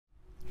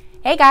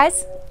Hey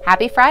guys,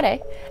 happy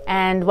Friday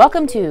and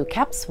welcome to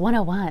Caps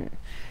 101.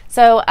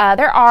 So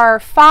there are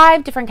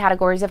 5 different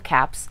categories of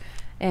caps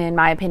in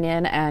my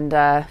opinion and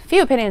a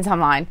few opinions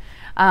online.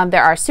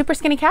 There are super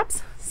skinny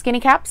caps,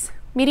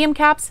 medium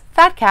caps,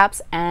 fat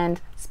caps, and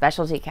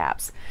specialty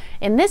caps.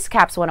 In this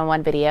Caps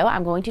 101 video,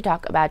 I'm going to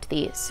talk about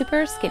the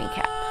super skinny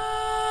cap.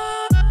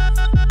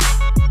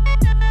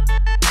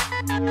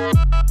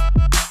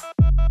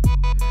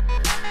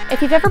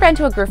 If you've ever been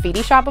to a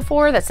graffiti shop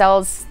before that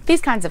sells these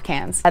kinds of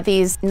cans,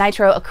 these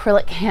nitro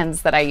acrylic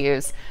cans that I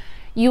use,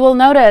 you will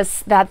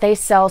notice that they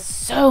sell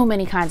so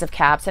many kinds of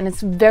caps and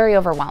it's very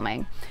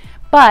overwhelming.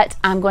 But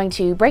I'm going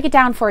to break it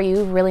down for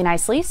you really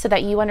nicely so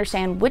that you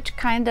understand which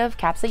kind of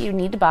caps that you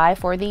need to buy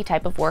for the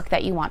type of work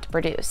that you want to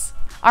produce.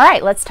 All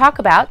right, let's talk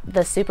about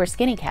the super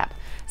skinny cap.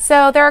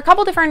 So there are a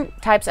couple different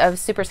types of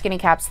super skinny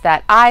caps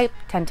that I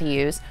tend to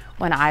use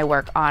when I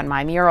work on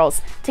my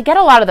murals. To get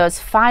a lot of those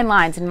fine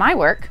lines in my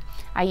work,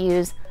 I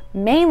use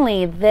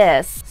mainly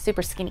this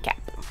super skinny cap.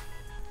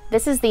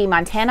 This is the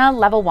Montana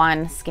Level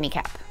 1 skinny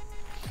cap.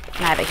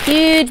 And I have a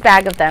huge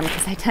bag of them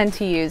because I tend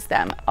to use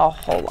them a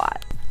whole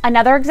lot.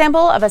 Another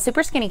example of a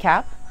super skinny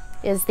cap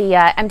is the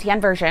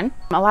MTN version.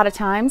 A lot of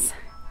times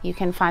you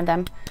can find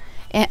them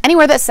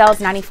anywhere that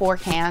sells 94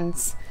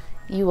 cans.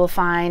 You will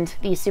find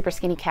the super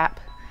skinny cap.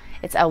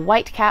 It's a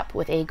white cap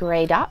with a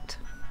gray dot.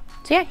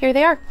 So yeah, here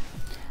they are.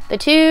 The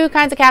 2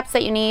 kinds of caps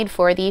that you need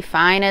for the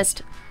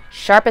finest,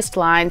 sharpest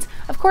lines.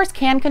 Of course,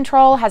 can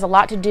control has a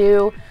lot to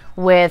do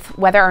with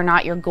whether or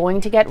not you're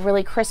going to get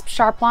really crisp,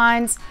 sharp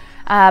lines.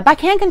 By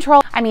can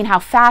control, I mean how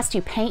fast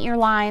you paint your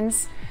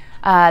lines,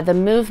 the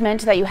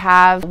movement that you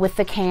have with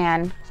the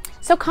can.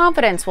 So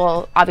confidence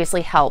will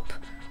obviously help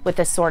with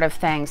this sort of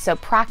thing. So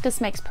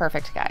practice makes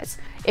perfect, guys.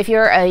 If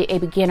you're a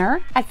beginner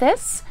at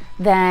this,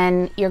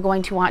 then you're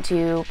going to want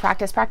to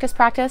practice.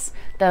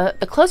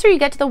 The closer you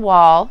get to the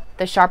wall,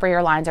 the sharper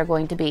your lines are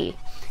going to be.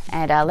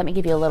 And let me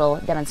give you a little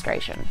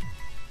demonstration.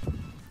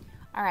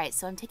 All right,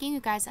 so I'm taking you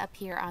guys up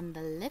here on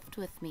the lift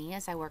with me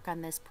as I work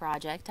on this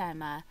project.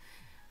 I'm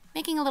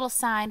making a little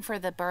sign for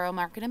the Borough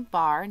Market and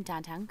Bar in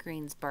downtown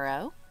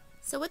Greensboro.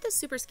 So with this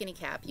super skinny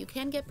cap, you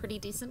can get pretty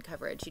decent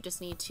coverage. You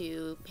just need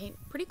to paint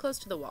pretty close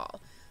to the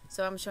wall.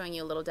 So I'm showing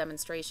you a little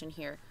demonstration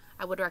here.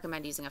 I would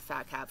recommend using a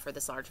fat cap for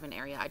this large of an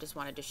area. I just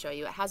wanted to show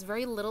you. It has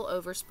very little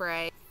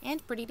overspray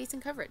and pretty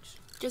decent coverage.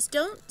 Just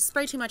don't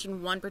spray too much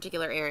in one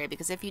particular area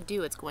because if you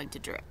do, it's going to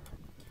drip.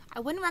 I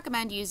wouldn't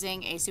recommend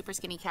using a super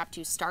skinny cap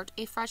to start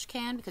a fresh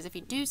can because if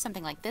you do,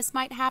 something like this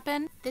might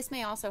happen. This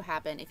may also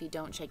happen if you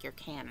don't shake your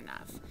can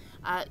enough.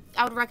 I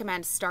would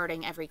recommend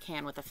starting every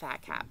can with a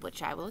fat cap,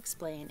 which I will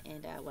explain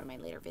in one of my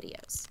later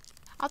videos.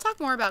 I'll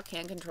talk more about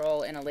can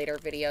control in a later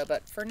video,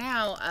 but for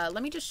now,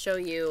 let me just show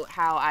you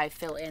how I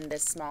fill in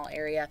this small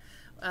area.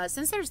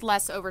 Since there's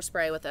less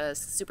overspray with a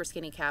super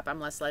skinny cap, I'm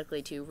less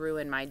likely to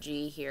ruin my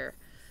G here.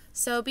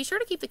 So be sure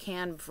to keep the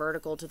can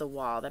vertical to the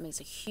wall. That makes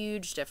a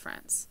huge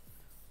difference.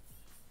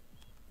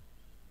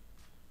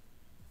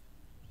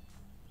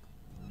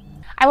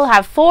 I will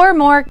have 4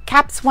 more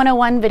Caps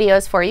 101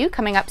 videos for you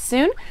coming up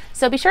soon,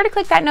 so be sure to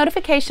click that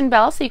notification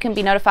bell so you can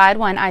be notified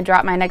when I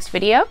drop my next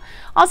video.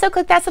 Also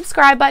click that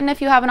subscribe button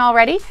if you haven't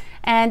already,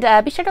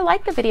 and be sure to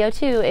like the video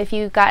too if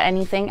you got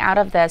anything out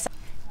of this.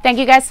 Thank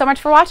you guys so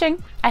much for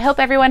watching. I hope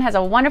everyone has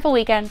a wonderful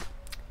weekend.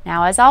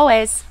 Now as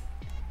always,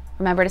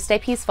 remember to stay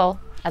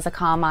peaceful, as a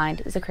calm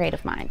mind is a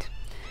creative mind.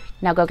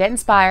 Now go get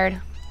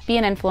inspired, be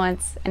an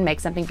influence, and make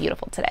something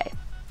beautiful today.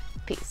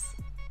 Peace.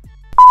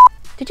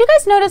 Did you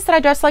guys notice that I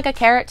dressed like a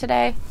carrot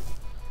today?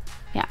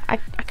 Yeah, I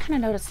kind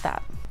of noticed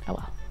that. Oh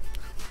well.